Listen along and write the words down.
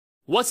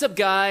What's up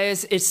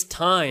guys, it's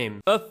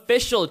time.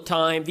 Official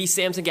time. The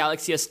Samsung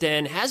Galaxy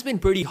S10 has been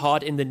pretty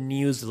hot in the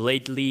news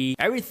lately.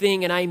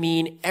 Everything, and I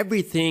mean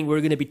everything we're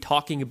gonna be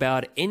talking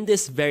about in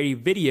this very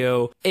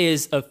video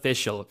is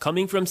official.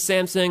 Coming from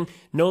Samsung,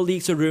 no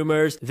leaks or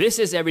rumors. This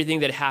is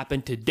everything that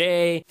happened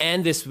today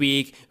and this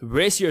week.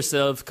 Brace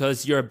yourself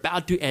because you're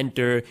about to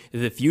enter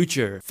the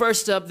future.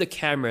 First up, the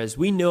cameras.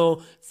 We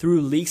know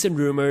through leaks and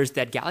rumors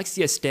that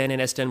Galaxy S10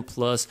 and S10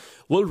 Plus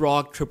will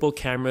rock triple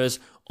cameras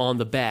on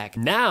the back.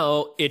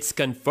 Now it's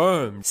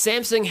confirmed.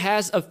 Samsung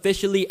has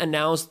officially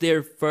announced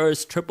their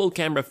first triple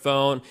camera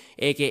phone,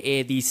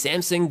 aka the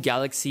Samsung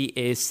Galaxy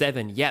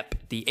A7. Yep,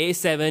 the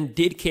A7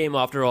 did came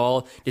after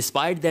all,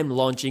 despite them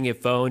launching a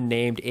phone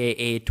named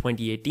AA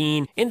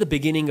 2018 in the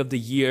beginning of the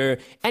year.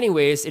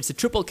 Anyways, it's a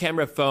triple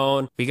camera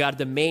phone. We got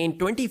the main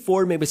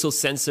 24 megapixel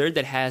sensor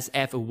that has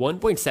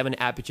f1.7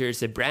 aperture.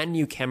 It's a brand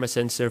new camera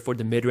sensor for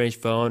the mid-range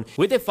phone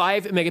with a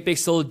 5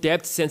 megapixel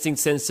depth sensing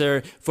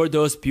sensor for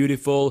those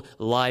beautiful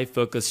live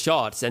focus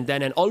shots, and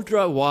then an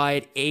ultra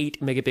wide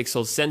 8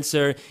 megapixel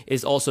sensor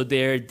is also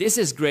there. This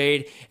is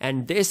great,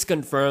 and this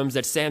confirms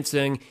that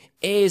Samsung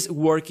is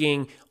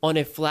working on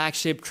a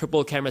flagship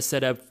triple camera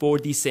setup for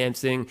the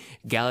Samsung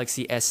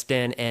Galaxy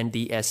S10 and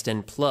the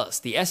S10 Plus.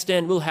 The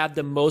S10 will have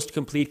the most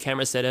complete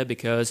camera setup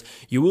because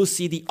you will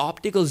see the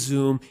optical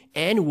zoom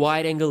and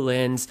wide angle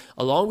lens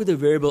along with the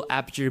variable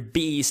aperture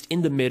beast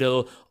in the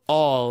middle,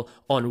 all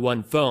on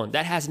one phone.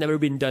 That has never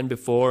been done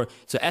before,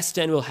 so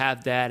S10 will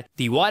have that.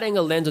 The wide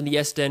angle lens on the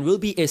S10 will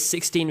be a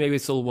 16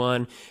 megapixel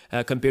one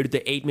compared to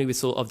the 8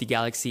 megapixel of the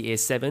Galaxy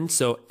A7,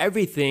 so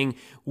everything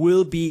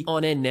will be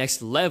on a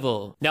next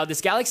level. Now this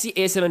Galaxy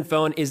A7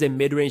 phone is a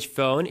mid-range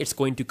phone. It's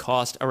going to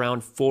cost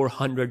around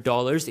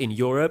 $400 in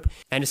Europe,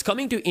 and it's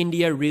coming to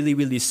India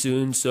really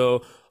soon,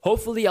 so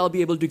hopefully I'll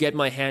be able to get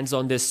my hands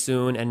on this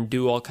soon and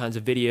do all kinds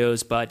of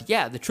videos. But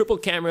yeah, the triple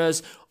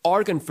cameras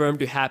are confirmed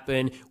to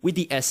happen with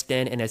the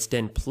S10 and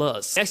S10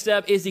 Plus. Next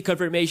up is the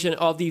confirmation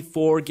of the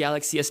 4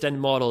 Galaxy S10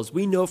 models.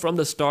 We know from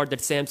the start that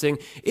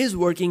Samsung is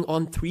working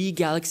on 3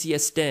 Galaxy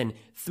S10,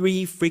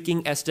 3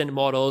 freaking S10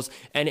 models,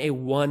 and a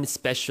 1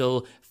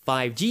 special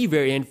 5G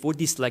variant for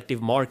the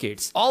selective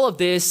markets. All of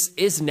this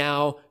is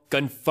now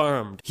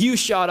confirmed. Huge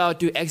shout out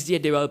to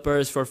XDA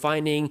developers for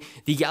finding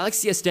the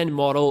Galaxy S10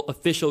 model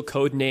official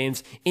code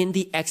names in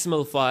the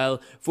XML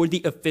file for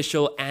the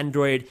official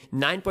Android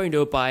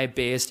 9.0 Pie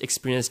based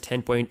Experience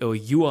 10.0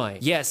 UI.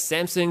 Yes,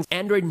 Samsung's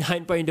Android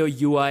 9.0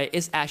 UI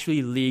is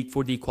actually leaked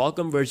for the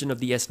Qualcomm version of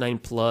the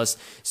S9 Plus,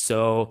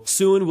 so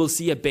soon we'll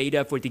see a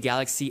beta for the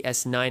Galaxy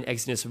S9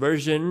 Exynos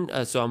version,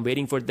 so I'm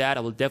waiting for that. I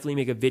will definitely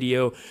make a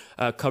video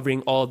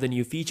covering all the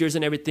new features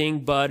and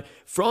everything, but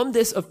from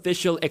this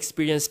official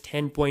Experience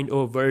 10.0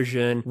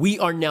 version, we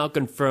are now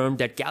confirmed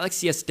that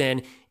Galaxy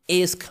S10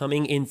 is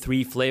coming in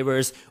 3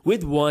 flavors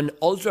with 1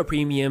 ultra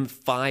premium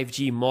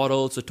 5G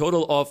model. So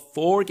total of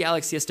 4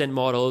 Galaxy S10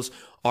 models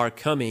are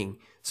coming.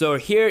 So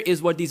here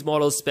is what these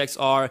model specs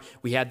are.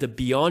 We have the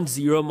Beyond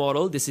Zero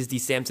model. This is the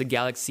Samsung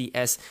Galaxy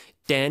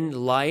S10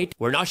 Lite.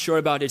 We're not sure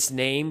about its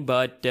name,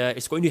 but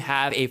it's going to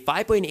have a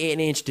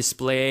 5.8-inch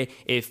display,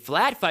 a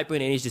flat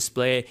 5.8-inch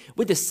display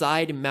with a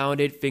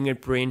side-mounted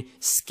fingerprint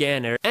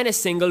scanner and a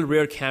single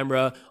rear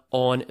camera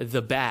on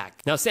the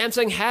back. Now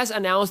Samsung has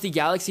announced the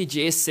Galaxy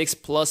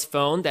J6 Plus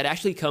phone that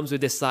actually comes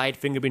with a side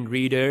fingerprint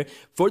reader.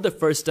 For the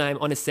first time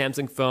on a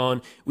Samsung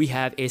phone, we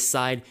have a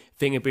side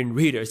fingerprint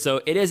reader.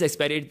 So it is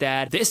expected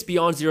that this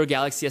Beyond Zero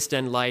Galaxy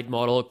S10 Lite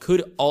model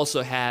could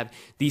also have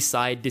the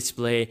side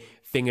display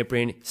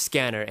fingerprint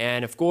scanner.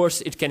 And of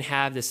course, it can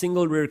have the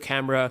single rear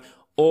camera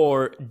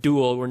or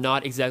dual. We're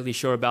not exactly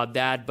sure about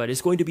that, but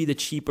it's going to be the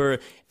cheaper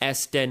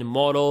S10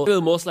 model. It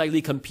will most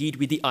likely compete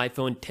with the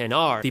iPhone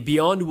XR. The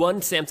Beyond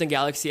One Samsung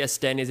Galaxy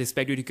S10 is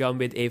expected to come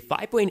with a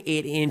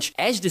 5.8-inch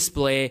Edge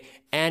display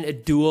and a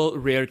dual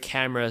rear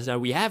cameras. Now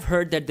we have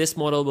heard that this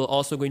model will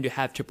also going to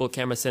have triple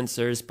camera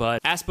sensors, but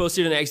as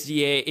posted on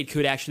XDA, it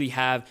could actually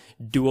have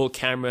dual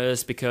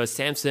cameras because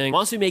Samsung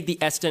wants to make the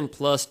S10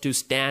 Plus to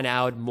stand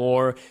out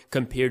more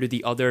compared to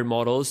the other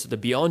models. So the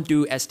Beyond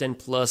 2 S10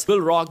 Plus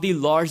will rock the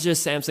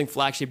largest Samsung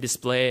flagship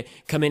display,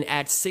 coming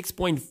at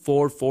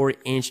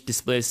 6.44-inch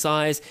display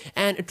size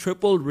and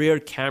triple rear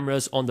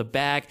cameras on the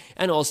back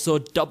and also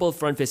double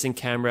front-facing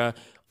camera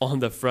on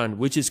the front,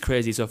 which is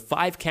crazy. So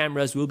 5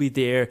 cameras will be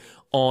there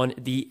on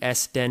the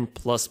S10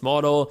 Plus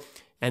model.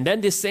 And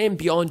then this same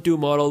Beyond 2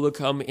 model will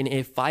come in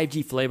a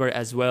 5G flavor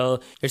as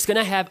well. It's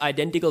gonna have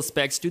identical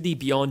specs to the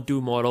Beyond 2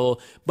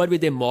 model, but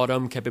with a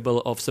modem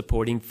capable of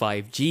supporting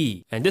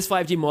 5G. And this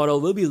 5G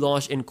model will be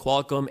launched in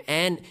Qualcomm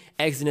and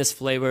Exynos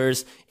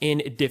flavors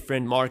in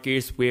different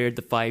markets where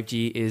the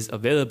 5G is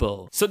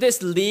available. So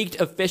this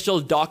leaked official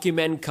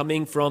document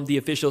coming from the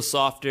official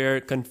software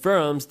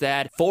confirms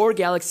that 4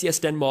 Galaxy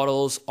S10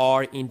 models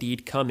are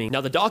indeed coming. Now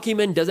the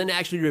document doesn't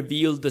actually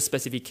reveal the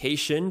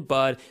specification,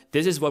 but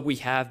this is what we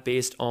have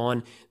based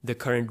on the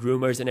current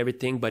rumors and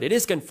everything. But it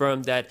is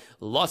confirmed that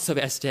lots of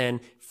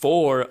S10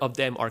 4 of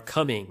them are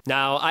coming.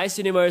 Now, Ice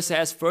Universe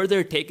has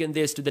further taken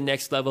this to the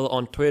next level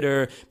on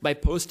Twitter by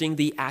posting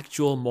the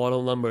actual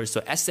model numbers. So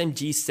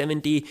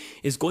SMG70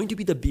 is going to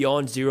be the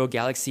Beyond Zero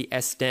Galaxy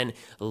S10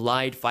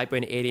 Lite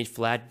 5.8-inch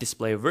flat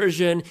display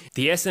version.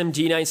 The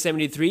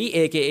SMG973,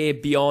 aka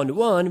Beyond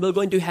 1, will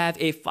going to have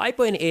a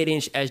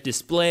 5.8-inch edge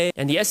display,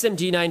 and the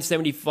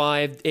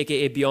SMG975,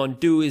 aka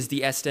Beyond 2, is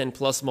the S10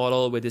 Plus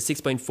model with a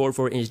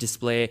 6.44-inch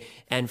display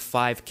and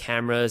 5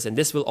 cameras, and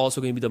this will also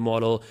going to be the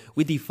model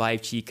with the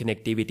 5G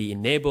connectivity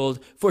enabled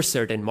for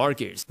certain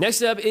markets.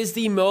 Next up is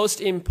the most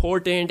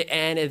important,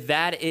 and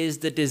that is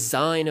the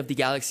design of the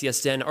Galaxy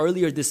S10.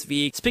 Earlier this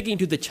week, speaking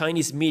to the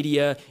Chinese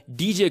media,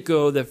 DJ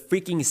Ko, the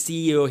freaking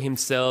CEO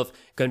himself,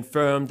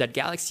 confirmed that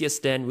Galaxy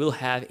S10 will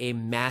have a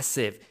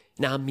massive,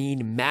 now I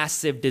mean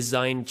massive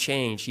design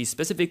change. He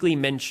specifically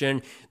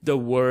mentioned the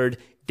word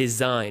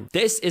design.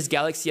 This is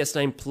Galaxy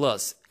S9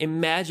 Plus.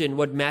 Imagine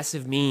what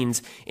massive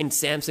means in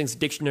Samsung's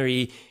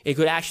dictionary. It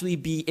could actually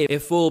be a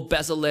full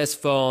bezel-less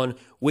phone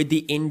with the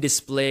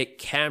in-display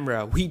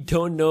camera. We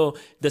don't know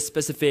the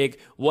specific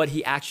what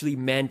he actually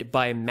meant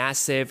by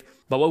massive,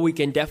 but what we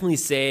can definitely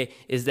say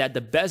is that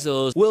the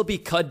bezels will be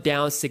cut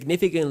down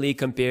significantly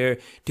compared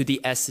to the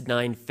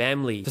S9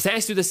 family. So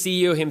thanks to the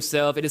CEO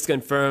himself, it is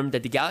confirmed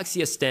that the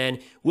Galaxy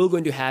S10 will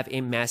going to have a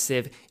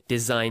massive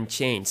design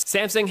change.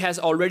 Samsung has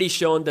already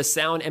shown the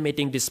sound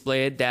emitting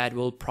display that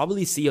we'll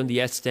probably see on the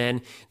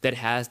S10 that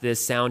has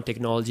this sound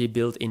technology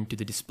built into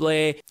the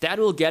display. That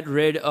will get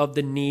rid of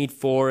the need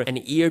for an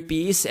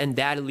earpiece, and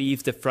that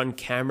leaves the front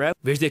camera,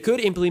 which they could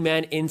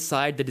implement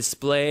inside the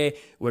display.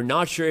 We're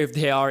not sure if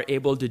they are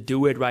able to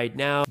do it right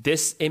now.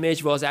 This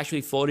image was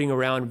actually floating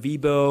around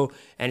Weibo,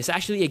 and it's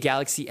actually a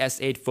Galaxy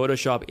S8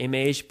 Photoshop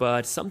image,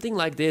 but something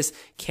like this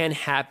can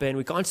happen.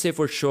 We can't say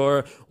for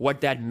sure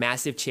what that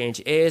massive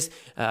change is.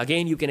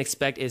 Again, you can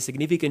expect a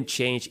significant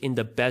change in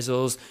the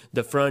bezels.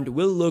 The front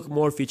will look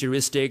more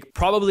futuristic,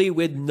 probably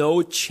with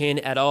no chin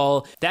at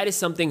all. That is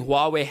something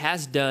Huawei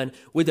has done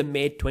with the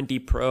Mate 20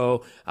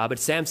 Pro, but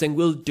Samsung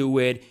will do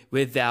it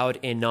without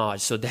a notch.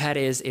 So that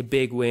is a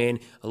big win.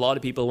 A lot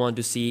of people want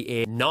to see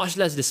a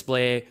notchless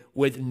display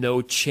with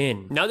no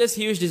chin. Now, this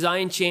huge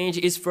design change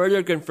is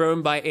further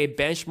confirmed by a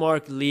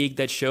benchmark leak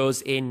that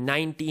shows a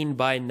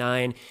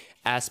 19:9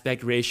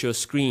 aspect ratio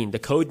screen, the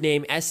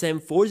codename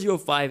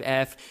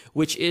SM405F,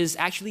 which is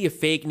actually a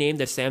fake name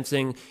that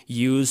Samsung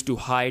used to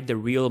hide the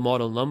real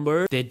model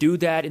number. They do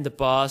that in the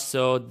past,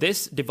 so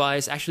this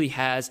device actually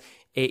has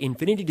a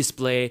infinity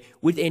display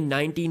with a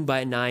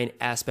 19:9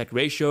 aspect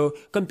ratio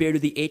compared to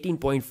the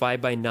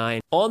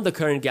 18.5:9 on the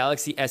current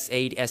Galaxy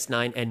S8,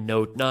 S9, and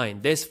Note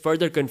 9. This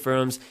further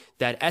confirms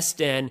that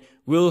S10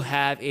 will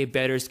have a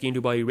better screen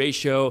to body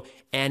ratio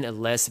and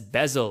less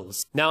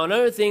bezels. Now,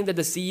 another thing that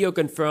the CEO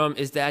confirmed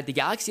is that the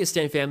Galaxy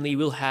S10 family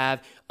will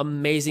have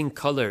amazing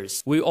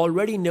colors. We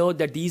already know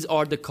that these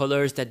are the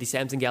colors that the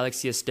Samsung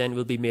Galaxy S10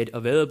 will be made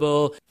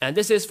available, and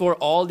this is for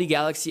all the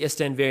Galaxy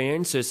S10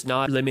 variants, so it's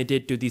not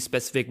limited to the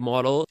specific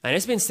model. And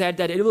it's been said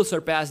that it will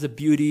surpass the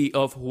beauty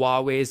of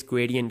Huawei's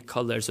gradient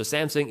colors. So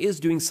Samsung is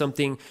doing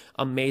something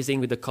amazing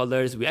with the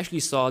colors. We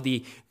actually saw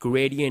the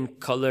gradient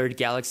colored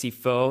Galaxy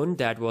phone,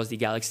 that was the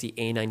Galaxy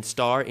A9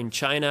 Star in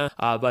China,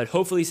 but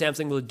hopefully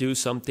Samsung will do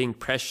something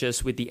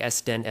precious with the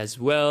S10 as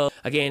well.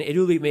 Again, it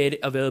will be made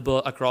available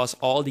across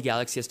all the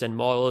Galaxy S10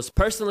 models.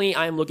 Personally,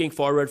 I am looking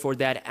forward for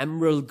that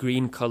emerald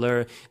green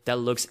color that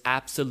looks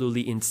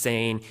absolutely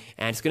insane,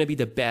 and it's going to be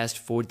the best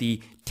for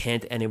the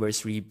 10th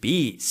anniversary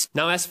beast.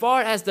 Now, as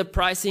far as the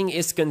pricing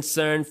is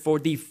concerned for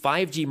the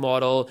 5G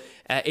model,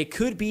 it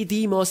could be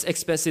the most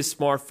expensive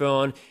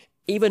smartphone,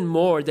 even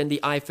more than the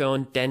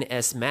iPhone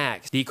XS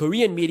Max. The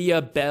Korean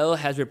media Bell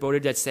has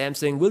reported that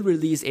Samsung will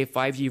release a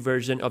 5G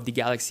version of the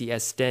Galaxy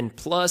S10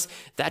 Plus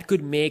that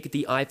could make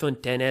the iPhone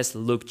XS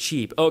look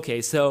cheap.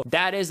 Okay, so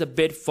that is a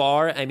bit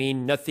far. I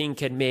mean, nothing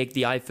can make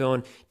the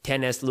iPhone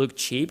XS look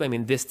cheap. I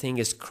mean, this thing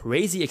is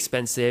crazy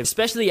expensive,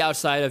 especially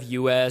outside of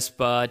US,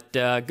 but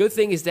good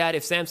thing is that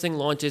if Samsung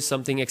launches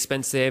something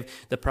expensive,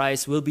 the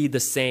price will be the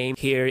same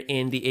here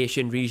in the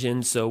Asian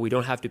region, so we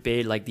don't have to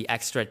pay like the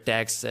extra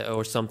tax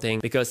or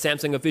something, because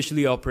Samsung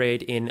officially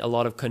operate in a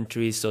lot of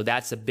countries, so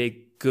that's a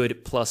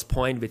good plus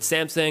point with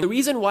Samsung. The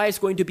reason why it's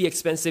going to be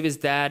expensive is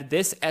that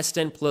this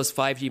S10 Plus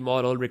 5G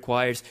model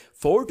requires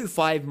 4 to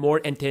 5 more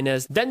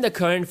antennas than the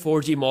current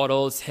 4G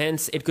models,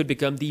 hence it could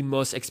become the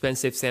most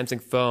expensive Samsung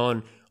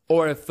phone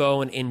or a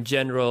phone in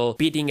general,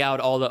 beating out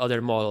all the other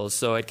models.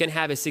 So it can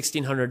have a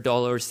 $1,600,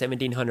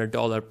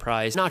 $1,700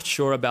 price. Not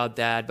sure about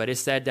that, but it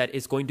said that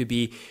it's going to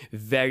be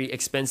very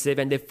expensive.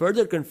 And they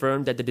further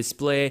confirmed that the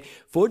display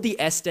for the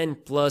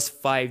S10 Plus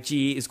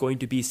 5G is going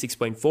to be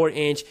 6.4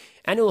 inch,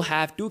 and it will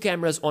have 2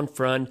 cameras on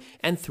front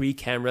and 3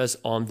 cameras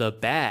on the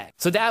back.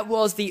 So that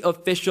was the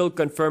official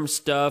confirmed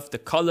stuff, the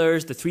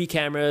colors, the 3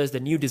 cameras, the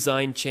new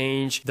design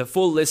change, the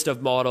full list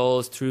of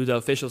models through the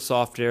official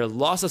software.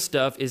 Lots of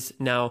stuff is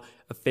now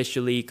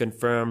officially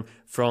confirmed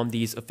from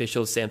these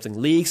official Samsung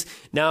leaks.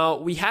 Now,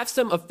 we have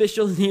some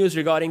official news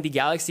regarding the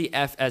Galaxy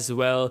F as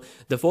well,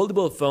 the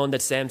foldable phone that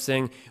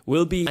Samsung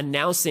will be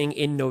announcing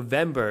in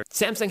November.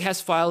 Samsung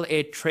has filed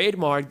a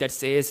trademark that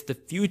says the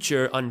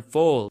future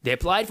unfold. They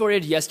applied for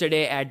it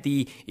yesterday at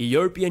the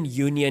European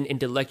Union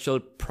Intellectual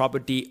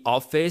Property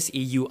Office,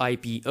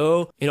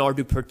 EUIPO, in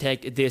order to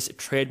protect this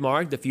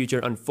trademark, the future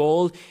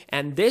unfold.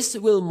 And this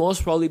will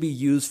most probably be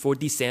used for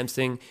the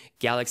Samsung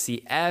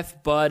Galaxy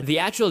F, but the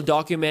actual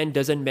document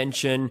doesn't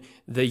mention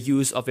the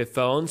use of a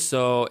phone.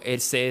 So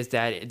it says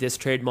that this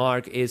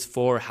trademark is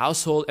for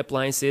household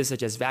appliances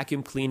such as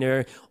vacuum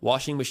cleaner,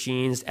 washing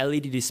machines,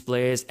 LED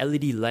displays,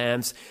 LED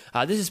lamps.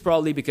 This is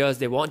probably because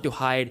they want to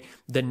hide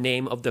the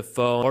name of the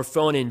phone or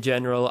phone in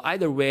general.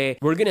 Either way,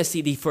 we're gonna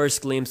see the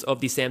first glimpse of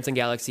the Samsung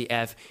Galaxy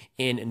F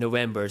in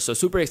November. So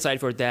super excited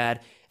for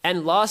that.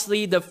 And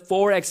lastly, the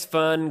 4X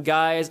phone,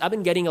 guys. I've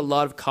been getting a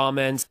lot of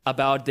comments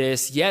about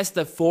this. Yes,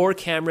 the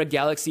 4-camera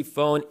Galaxy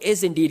phone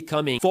is indeed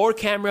coming. 4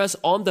 cameras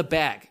on the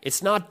back.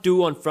 It's not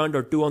 2 on front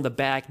or 2 on the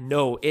back.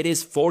 No, it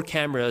is 4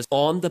 cameras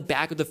on the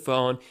back of the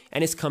phone,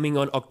 and it's coming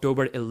on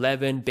October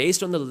 11.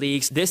 Based on the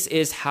leaks, this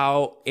is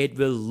how it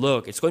will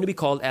look. It's going to be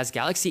called as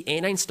Galaxy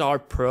A9 Star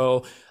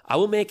Pro. I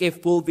will make a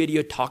full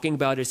video talking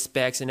about its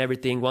specs and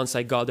everything once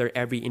I gather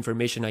every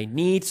information I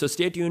need. So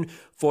stay tuned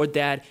for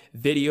that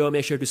video.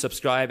 Make sure to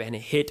subscribe and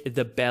hit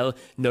the bell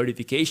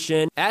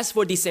notification. As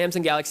for the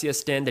Samsung Galaxy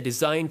S10, the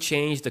design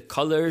change, the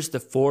colors, the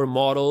 4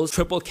 models,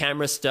 triple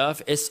camera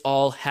stuff, it's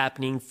all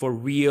happening for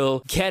real.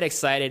 Get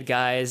excited,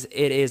 guys.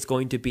 It is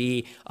going to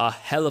be a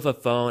hell of a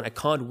phone. I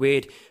can't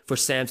wait for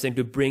Samsung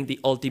to bring the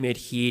ultimate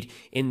heat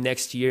in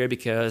next year,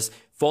 because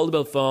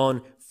foldable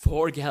phone,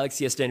 4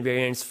 Galaxy S10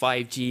 variants,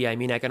 5G. I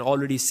mean, I can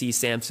already see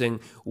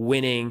Samsung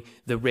winning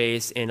the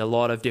race in a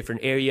lot of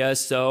different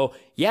areas. So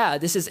yeah,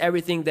 this is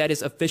everything that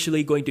is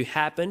officially going to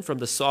happen from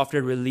the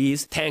software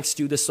release. Thanks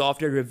to the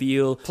software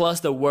reveal, plus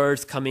the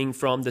words coming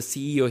from the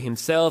CEO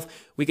himself,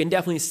 we can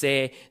definitely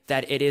say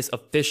that it is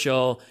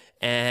official.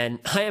 And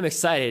I am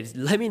excited.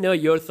 Let me know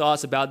your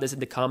thoughts about this in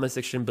the comment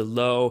section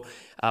below.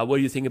 What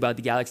do you think about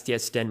the Galaxy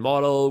S10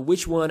 model?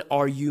 Which one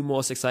are you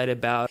most excited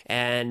about?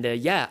 And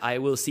yeah, I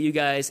will see you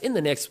guys in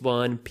the next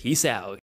one. Peace out.